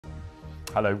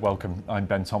Hello, welcome. I'm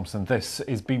Ben Thompson. This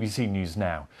is BBC News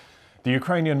Now. The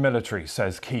Ukrainian military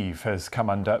says Kyiv has come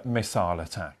under missile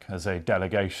attack as a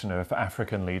delegation of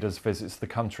African leaders visits the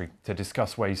country to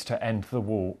discuss ways to end the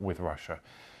war with Russia.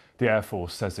 The Air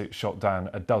Force says it shot down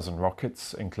a dozen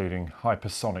rockets, including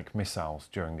hypersonic missiles,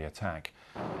 during the attack.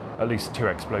 At least 2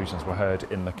 explosions were heard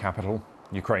in the capital.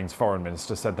 Ukraine's foreign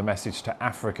minister said the message to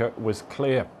Africa was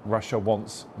clear. Russia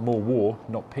wants more war,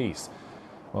 not peace.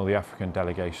 Well, the African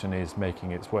delegation is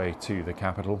making its way to the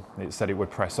capital. It said it would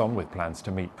press on with plans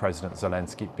to meet President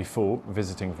Zelensky before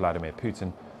visiting Vladimir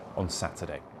Putin on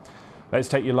Saturday. Let's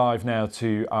take you live now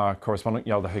to our correspondent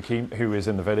Yalda Hakim, who is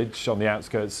in the village on the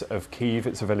outskirts of Kyiv.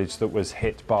 It's a village that was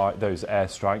hit by those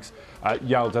airstrikes.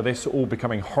 Yalda, this all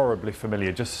becoming horribly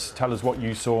familiar. Just tell us what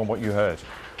you saw and what you heard.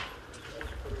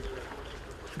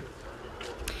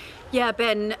 Yeah,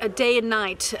 Ben, day and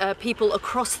night, people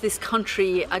across this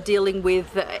country are dealing with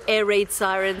air raid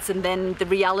sirens and then the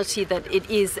reality that it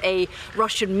is a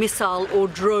Russian missile or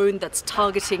drone that's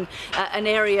targeting an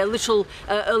area. A little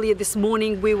earlier this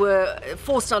morning, we were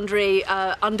forced under a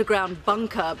underground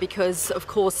bunker because, of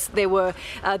course, there were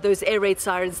those air raid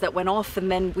sirens that went off,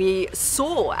 and then we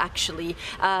saw, actually,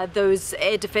 those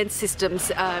air defense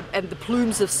systems and the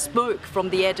plumes of smoke from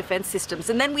the air defense systems.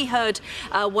 And then we heard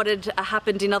what had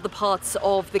happened in other parts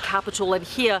of the capital and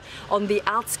here on the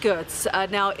outskirts.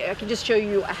 Now I can just show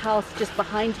you a house just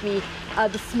behind me.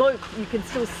 The smoke you can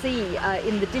still see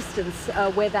in the distance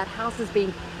where that house has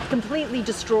been completely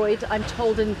destroyed. I'm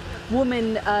told a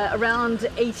woman around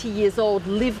 80 years old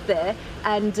lived there,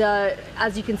 and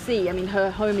as you can see, I mean, her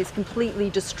home is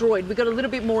completely destroyed. We got a little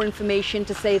bit more information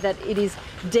to say that it is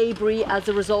debris as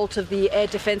a result of the air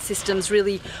defense systems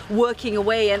really working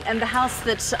away, and the house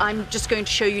that I'm just going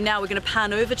to show you now, we're going to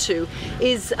pan over to,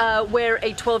 is where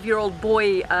a 12-year-old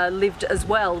boy lived as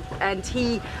well, and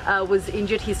he was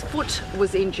injured. His foot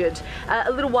was injured.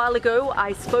 A little while ago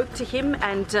I spoke to him,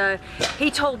 and he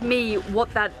told me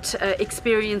what that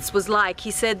experience was like.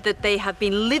 He said that they have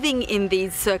been living in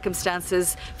these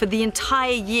circumstances for the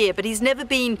entire year, but he's never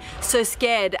been so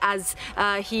scared as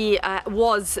he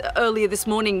was earlier this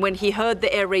morning when he heard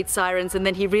the air raid sirens and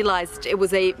then he realized it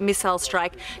was a missile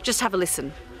strike. Just have a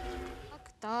listen.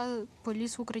 Та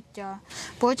поліз в укриття.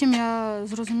 Потім я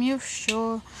зрозумів,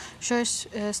 що щось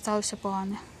сталося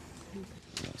погане.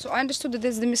 So I understood that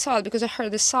it's the missile because I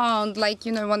heard the sound, like,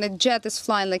 you know, when a jet is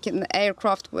flying, like in an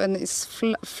aircraft, when it's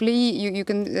flee, you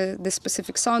can, the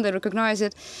specific sound, I recognize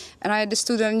it. And I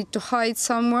understood I need to hide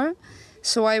somewhere.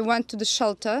 So I went to the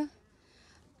shelter.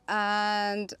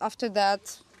 And after that,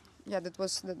 yeah,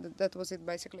 that was it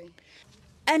basically.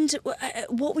 And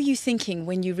what were you thinking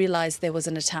when you realized there was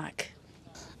an attack?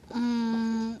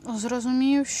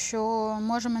 Зрозумів, що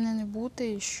може мене не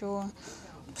бути, і що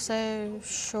все,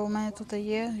 що в мене тут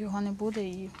є, його не буде,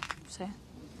 і все.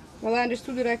 Well, I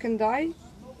understood that I can die,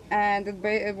 and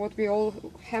that what we all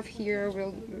have here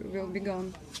will be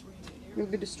gone,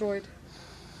 will be destroyed.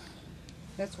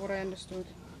 That's what I understood.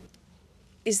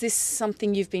 Is this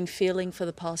something you've been feeling for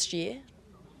the past year?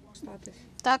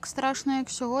 Так страшно, як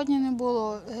сьогодні, не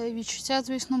було. Відчуття,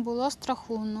 звісно, було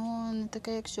страху, але не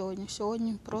таке, як сьогодні.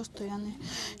 Сьогодні просто я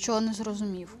нічого не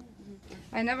зрозумів.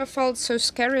 I never felt so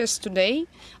scary as today.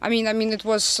 I mean, it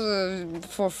was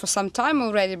for some time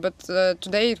already, but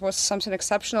today it was something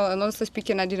exceptional. And honestly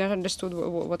speaking, I didn't understand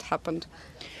what happened.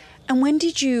 And when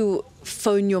did you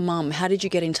phone your mum? How did you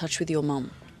get in touch with your mum?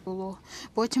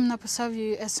 Потім написав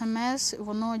їй смс,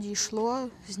 воно дійшло,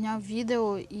 зняв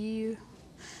відео і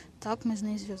так ми з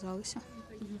нею зв'язалися.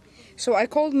 So I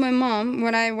called my mom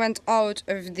when I went out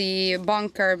of the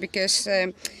bunker because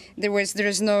there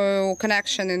is no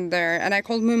connection in there, and I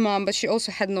called my mom, but she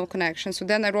also had no connection. So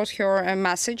then I wrote her a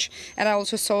message, and I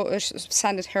also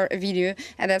sent her a video,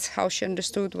 and that's how she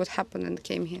understood what happened and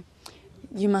came here.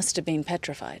 You must have been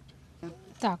petrified.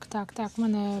 Так.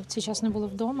 Мене в цей час не було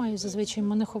вдома, і зазвичай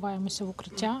ми не ховаємося в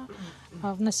укриття.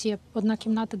 В нас є одна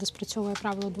кімната, де спрацьовує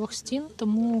правило 2 стін,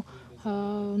 тому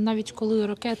навіть коли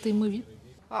ракети ми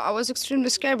I was extremely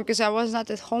scared because I was not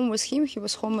at home with him. He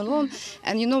was home alone.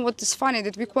 And you know what is funny?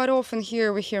 That we quite often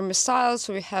we hear missiles,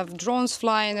 we have drones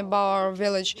flying above our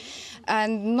village.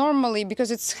 And normally,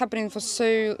 because it's happening for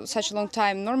such a long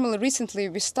time, normally recently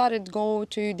we started go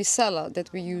to the cellar that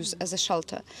we use as a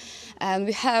shelter. And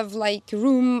we have like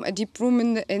a deep room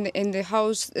in the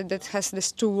house that has this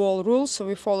 2-wall rule, so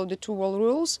we follow the 2-wall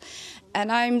rules. And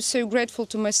I'm so grateful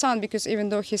to my son because even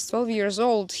though he's 12 years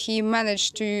old, he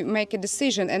managed to make a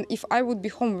decision. And if I would be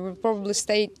home, we would probably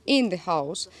stay in the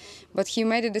house. But he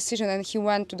made a decision and he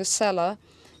went to the cellar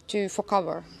for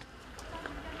cover.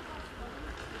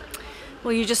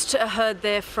 Well, you just heard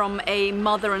there from a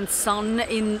mother and son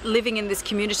living in this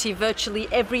community. Virtually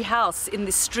every house in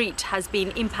this street has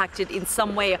been impacted in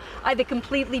some way, either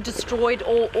completely destroyed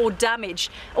or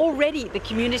damaged. Already the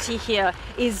community here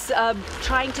is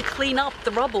trying to clean up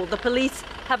the rubble. The police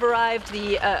have arrived,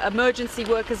 the emergency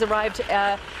workers arrived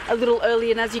a little early,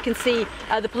 and as you can see,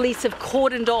 the police have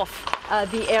cordoned off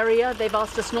the area. They've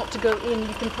asked us not to go in.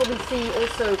 You can probably see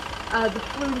also the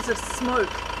plumes of smoke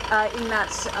in that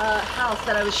house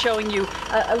that I was showing you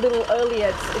a little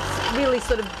earlier. It's really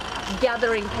sort of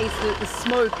gathering pace, the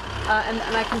smoke,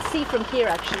 and I can see from here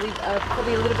actually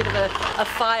probably a little bit of a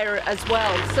fire as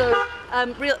well. So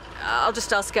I'll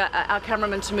just ask our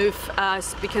cameraman to move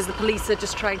because the police are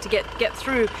just trying to get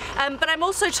through. But I'm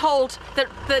also told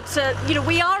that you know,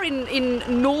 we are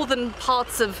in northern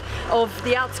parts of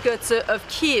the outskirts of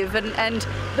Kyiv, and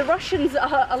the Russians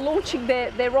are launching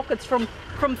their rockets from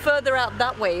further out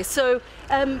that way. So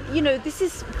you know, this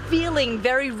is feeling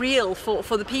very real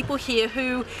for the people here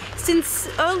who, since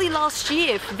early last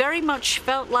year, very much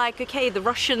felt like, okay, the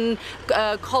Russian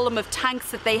column of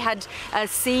tanks that they had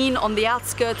seen on the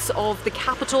outskirts of the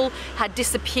capital had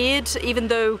disappeared, even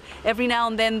though every now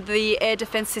and then the air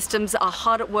defense systems are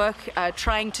hard at work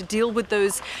trying to deal with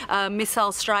those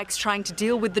missile strikes, trying to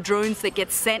deal with the drones that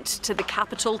get sent to the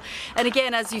capital. And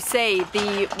again, as you say,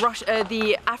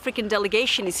 the African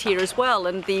delegation is here as well,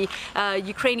 and the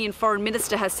Ukrainian foreign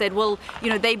minister has said, well, you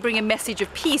know, they bring a message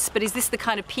of peace, but is this the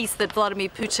kind of peace that Vladimir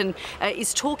Putin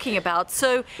is talking about?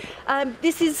 So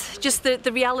this is just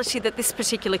the reality that this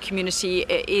particular community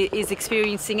is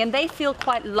experiencing, and they feel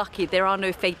quite lucky. There are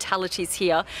no fatalities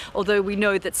here, although we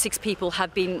know that 6 people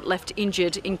have been left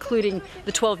injured, including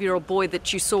the 12-year-old boy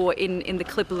that you saw in the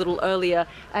clip a little earlier,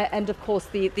 and of course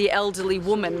the elderly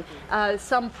woman.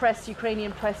 Some press,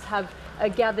 Ukrainian press, have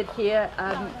gathered here.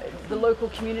 The local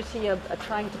community are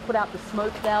trying to put out the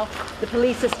smoke now. The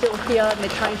police are still here and they're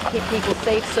trying to keep people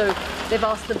safe, so they've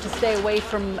asked them to stay away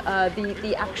from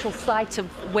the actual site of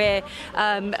where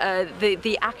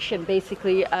the action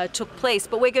basically took place.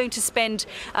 But we're going to spend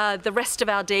the rest of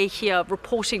our day here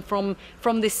reporting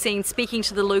from this scene, speaking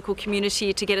to the local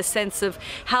community to get a sense of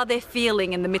how they're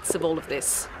feeling in the midst of all of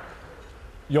this.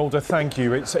 Yolda, thank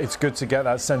you. It's good to get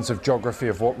that sense of geography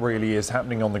of what really is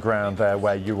happening on the ground there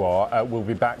where you are. We'll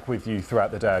be back with you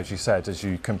throughout the day, as you said, as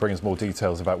you can bring us more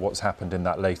details about what's happened in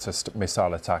that latest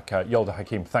missile attack. Yolda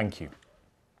Hakim, thank you.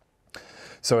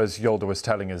 So as Yolda was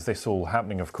telling us, this all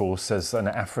happening, of course, as an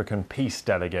African peace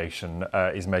delegation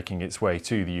is making its way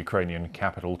to the Ukrainian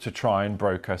capital to try and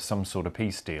broker some sort of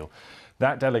peace deal.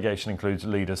 That delegation includes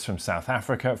leaders from South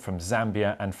Africa, from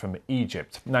Zambia and from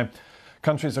Egypt. Now,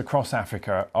 countries across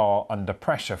Africa are under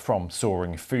pressure from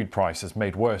soaring food prices,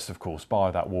 made worse, of course,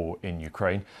 by that war in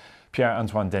Ukraine.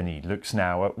 Pierre-Antoine Denis looks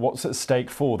now at what's at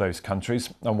stake for those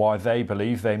countries and why they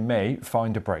believe they may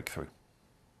find a breakthrough.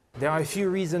 There are a few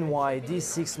reasons why these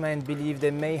 6 men believe they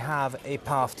may have a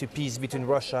path to peace between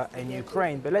Russia and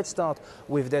Ukraine. But let's start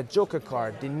with their joker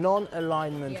card, the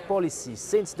non-alignment policy.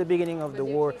 Since the beginning of the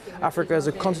war, Africa as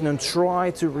a continent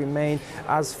tried to remain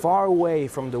as far away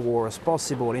from the war as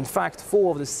possible. In fact,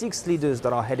 4 of the 6 leaders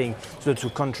that are heading to the 2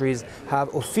 countries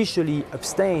have officially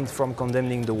abstained from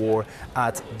condemning the war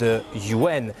at the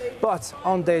UN. But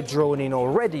aren't they drawn in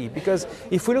already? Because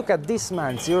if we look at this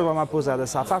man, Cyril Ramaphosa, the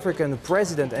South African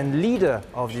president and leader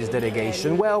of this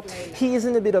delegation, well, he is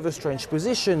in a bit of a strange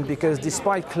position because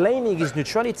despite claiming his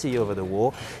neutrality over the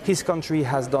war, his country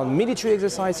has done military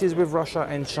exercises with Russia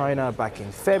and China back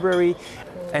in February,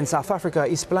 and South Africa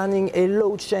is planning a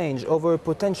law change over a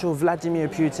potential Vladimir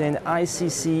Putin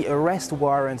ICC arrest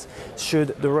warrant should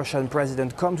the Russian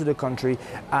president come to the country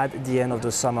at the end of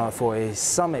the summer for a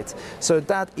summit. So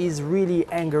that is really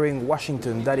angering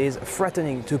Washington, that is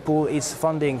threatening to pull its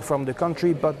funding from the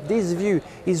country, but this view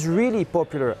is really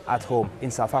popular at home in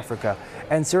South Africa.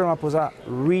 And Cyril Ramaphosa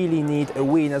really need a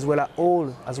win as well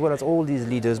as all these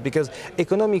leaders, because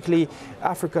economically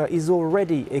Africa is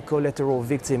already a collateral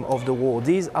victim of the war.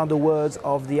 These are the words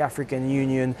of the African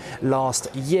Union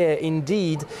last year.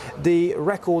 Indeed, the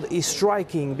record is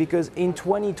striking because in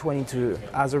 2022,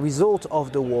 as a result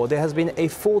of the war, there has been a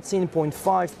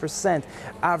 14.5%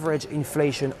 average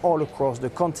inflation all across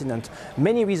the continent.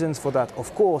 Many reasons for that,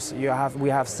 of course. We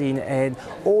have seen an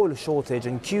oil shortage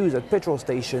and queues at petrol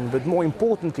stations, but more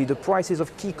importantly, the prices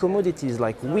of key commodities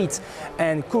like wheat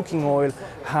and cooking oil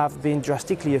have been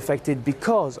drastically affected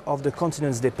because of the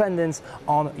continent's dependence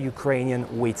on Ukrainian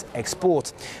wheat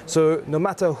export. So no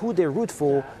matter who they root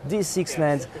for, these 6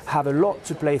 men have a lot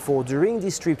to play for during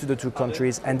this trip to the 2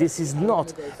 countries, and this is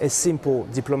not a simple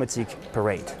diplomatic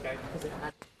parade.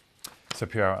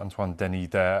 Minister Pierre-Antoine Denis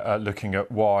there, looking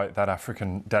at why that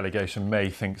African delegation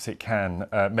thinks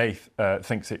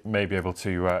it may be able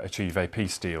to achieve a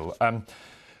peace deal.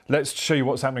 Let's show you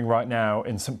what's happening right now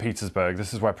in St. Petersburg.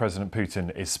 This is where President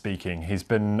Putin is speaking. He's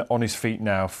been on his feet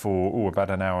now for about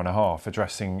an hour and a half,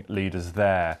 addressing leaders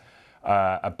there.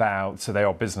 So they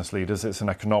are business leaders. It's an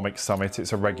economic summit.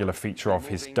 It's a regular feature of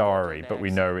his diary, but we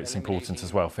know it's important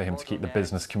as well for him to keep the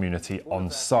business community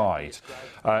on side.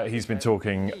 He's been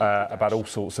talking about all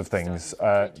sorts of things,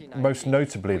 most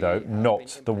notably, though,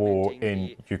 not the war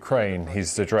in Ukraine.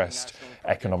 He's addressed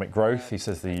economic growth. He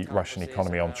says the Russian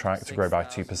economy on track to grow by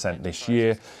 2% this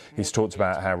year. He's talked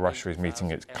about how Russia is meeting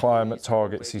its climate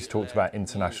targets. He's talked about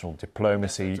international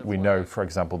diplomacy. We know, for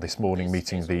example, this morning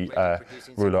meeting the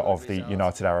ruler of the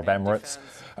United Arab Emirates.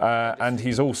 And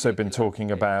he's also been talking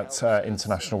about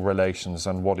international relations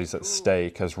and what is at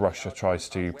stake as Russia tries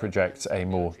to project a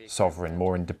more sovereign,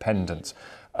 more independent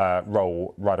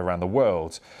role right around the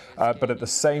world. But at the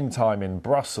same time in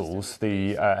Brussels,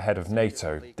 the head of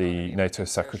NATO, the NATO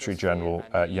Secretary General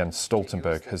Jens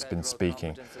Stoltenberg, has been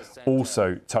speaking,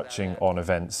 also touching on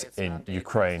events in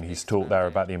Ukraine. He's talked there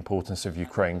about the importance of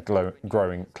Ukraine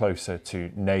growing closer to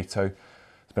NATO.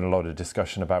 There's been a lot of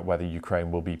discussion about whether Ukraine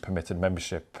will be permitted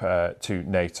membership to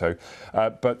NATO.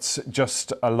 But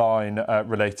just a line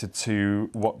related to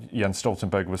what Jens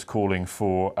Stoltenberg was calling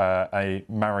for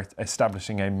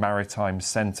establishing a maritime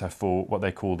centre for what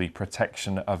they call the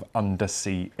protection of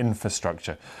undersea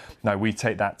infrastructure. Now, we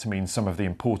take that to mean some of the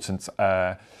important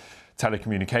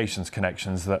telecommunications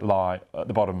connections that lie at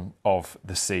the bottom of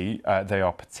the sea. They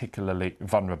are particularly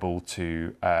vulnerable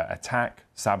to attack,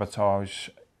 sabotage,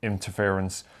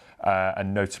 interference,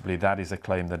 and notably that is a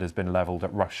claim that has been levelled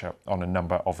at Russia on a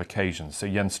number of occasions. So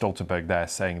Jens Stoltenberg there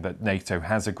saying that NATO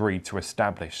has agreed to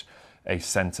establish a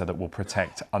centre that will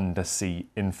protect undersea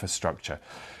infrastructure.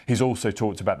 He's also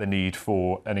talked about the need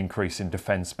for an increase in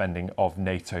defence spending of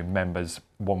NATO members,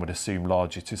 one would assume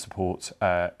largely to support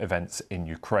events in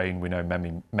Ukraine. We know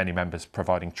many members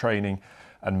providing training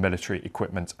and military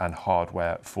equipment and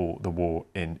hardware for the war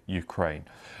in Ukraine.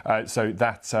 So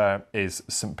that is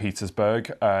St.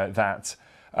 Petersburg.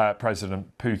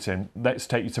 President Putin. Let's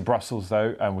take you to Brussels,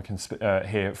 though, and we can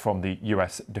hear from the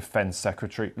US Defense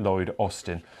Secretary, Lloyd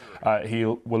Austin. He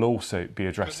will also be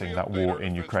addressing that war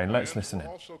in Ukraine. Let's listen in.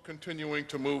 Also continuing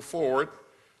to move forward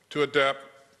to adapt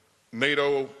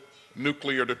NATO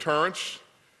nuclear deterrence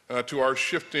to our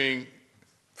shifting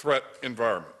threat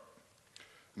environment.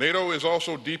 NATO is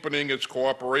also deepening its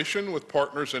cooperation with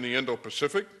partners in the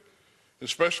Indo-Pacific,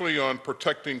 especially on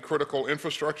protecting critical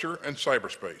infrastructure and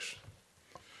cyberspace.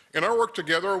 And our work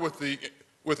together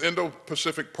with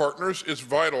Indo-Pacific partners is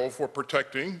vital for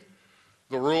protecting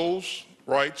the rules,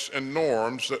 rights, and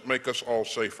norms that make us all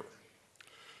safer.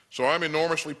 So I'm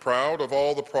enormously proud of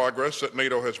all the progress that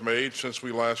NATO has made since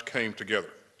we last came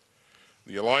together.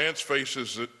 The alliance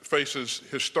faces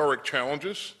historic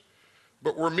challenges,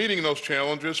 but we're meeting those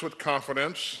challenges with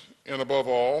confidence and, above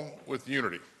all, with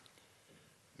unity.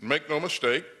 Make no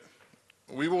mistake,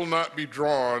 we will not be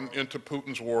drawn into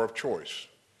Putin's war of choice,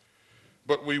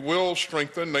 but we will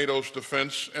strengthen NATO's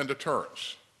defense and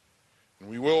deterrence.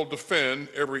 We will defend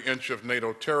every inch of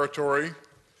NATO territory,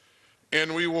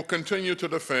 and we will continue to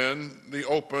defend the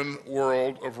open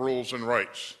world of rules and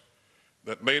rights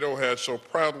that NATO has so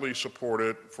proudly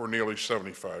supported for nearly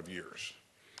 75 years.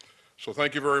 So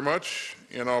thank you very much,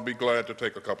 and I'll be glad to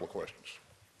take a couple of questions.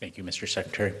 Thank you, Mr.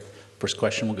 Secretary. First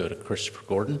question will go to Christopher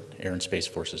Gordon, Air and Space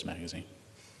Forces Magazine.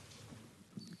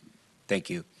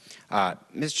 Thank you.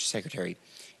 Mr. Secretary,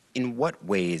 in what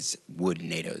ways would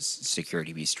NATO's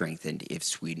security be strengthened if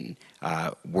Sweden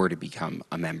were to become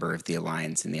a member of the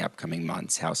alliance in the upcoming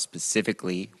months? How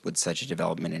specifically would such a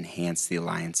development enhance the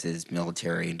alliance's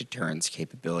military and deterrence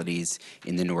capabilities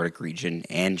in the Nordic region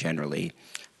and generally?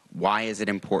 Why is it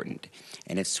important?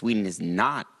 And if Sweden is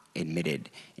not admitted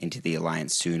into the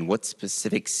alliance soon, what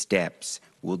specific steps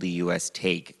will the U.S.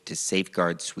 take to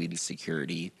safeguard Sweden's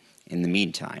security in the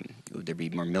meantime? Would there be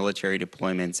more military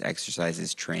deployments,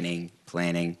 exercises, training,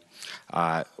 planning?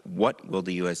 What will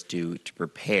the U.S. do to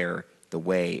prepare the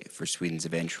way for Sweden's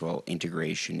eventual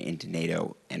integration into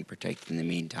NATO and protect in the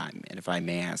meantime? And if I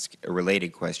may ask a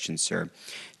related question, sir,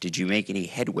 did you make any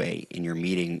headway in your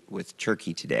meeting with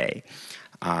Turkey today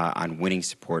on winning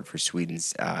support for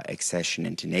Sweden's accession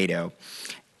into NATO?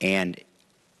 And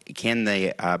can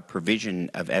the provision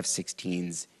of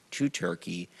F-16s to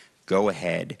Turkey go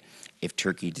ahead if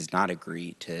Turkey does not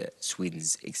agree to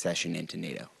Sweden's accession into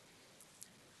NATO?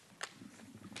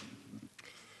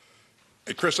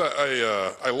 Hey, Chris,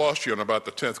 I lost you on about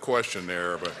the 10th question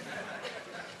there,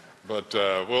 but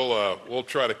we'll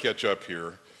try to catch up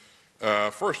here.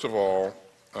 First of all,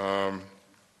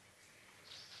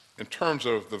 in terms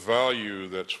of the value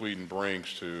that Sweden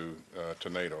brings to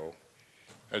NATO,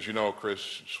 as you know,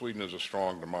 Chris, Sweden is a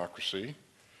strong democracy,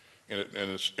 and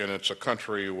it's a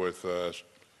country with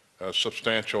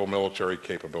substantial military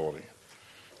capability.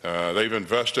 They've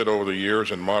invested over the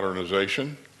years in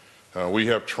modernization. We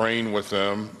have trained with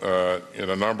them in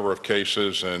a number of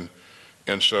cases, and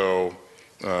so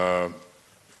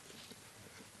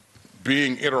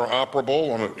being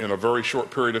interoperable in a very short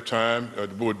period of time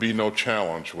would be no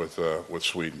challenge with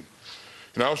Sweden.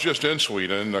 And I was just in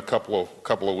Sweden a couple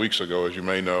of weeks ago, as you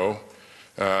may know,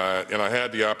 and I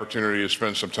had the opportunity to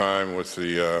spend some time with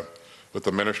the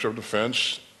Minister of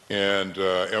Defense, and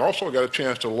also got a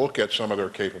chance to look at some of their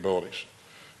capabilities.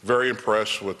 Very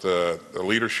impressed with the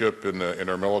leadership in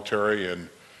our military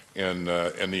and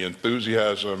the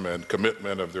enthusiasm and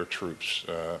commitment of their troops.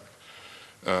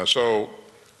 So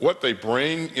what they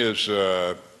bring is,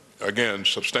 again,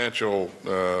 substantial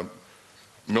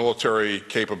military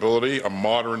capability, a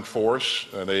modern force,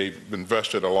 and they've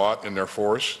invested a lot in their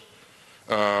force.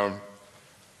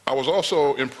 I was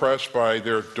also impressed by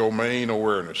their domain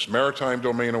awareness, maritime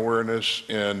domain awareness,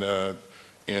 and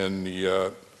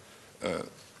the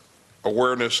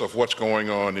awareness of what's going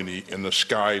on in the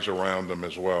skies around them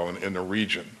as well, and in the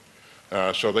region.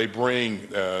 So they bring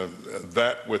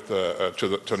that with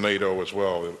to NATO as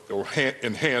well. It will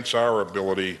enhance our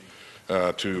ability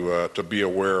to be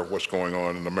aware of what's going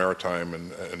on in the maritime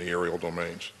and the aerial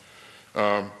domains.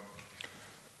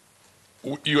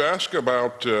 You ask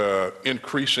about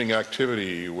increasing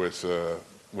activity with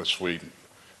Sweden.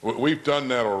 We've done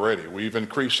that already. We've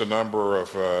increased the number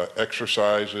of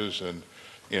exercises and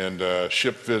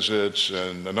ship visits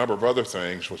and a number of other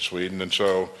things with Sweden. And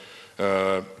so,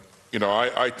 you know,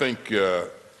 I think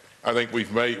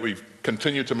we've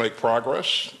continued to make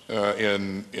progress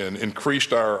and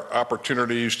increased our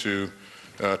opportunities to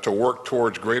work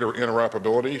towards greater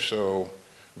interoperability. So,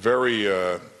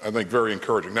 I think very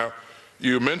encouraging. Now,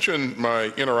 you mentioned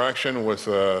my interaction with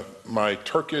my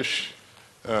Turkish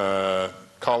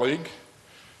colleague.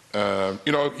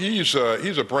 You know, he's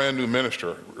a brand new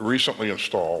minister, recently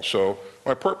installed. So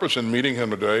my purpose in meeting him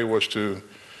today was to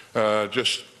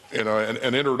just, you know,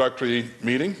 an introductory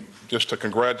meeting, just to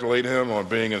congratulate him on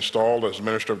being installed as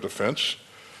Minister of Defense.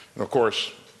 And of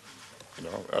course, you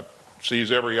know,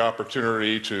 seize every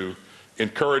opportunity to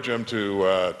encourage him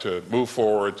to move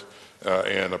forward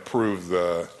and approve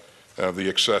the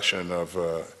accession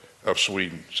of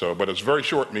Sweden. So, but it's a very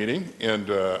short meeting, and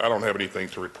I don't have anything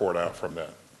to report out from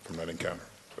that encounter.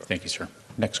 So. Thank you, sir.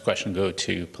 Next question go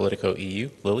to Politico EU.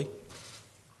 Lily.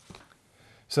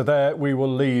 So there we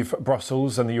will leave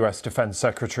Brussels and the US Defence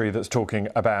Secretary that's talking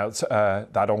about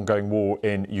that ongoing war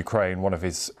in Ukraine. One of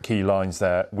his key lines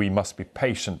there, we must be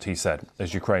patient, he said,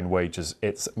 as Ukraine wages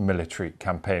its military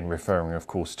campaign, referring, of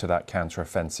course, to that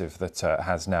counter-offensive that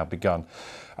has now begun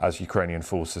as Ukrainian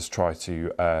forces try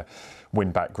to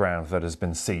win back ground that has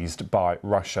been seized by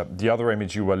Russia. The other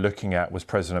image you were looking at was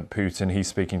President Putin. He's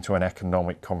speaking to an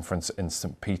economic conference in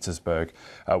St. Petersburg.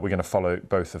 We're going to follow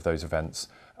both of those events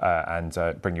and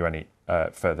bring you any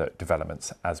further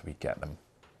developments as we get them.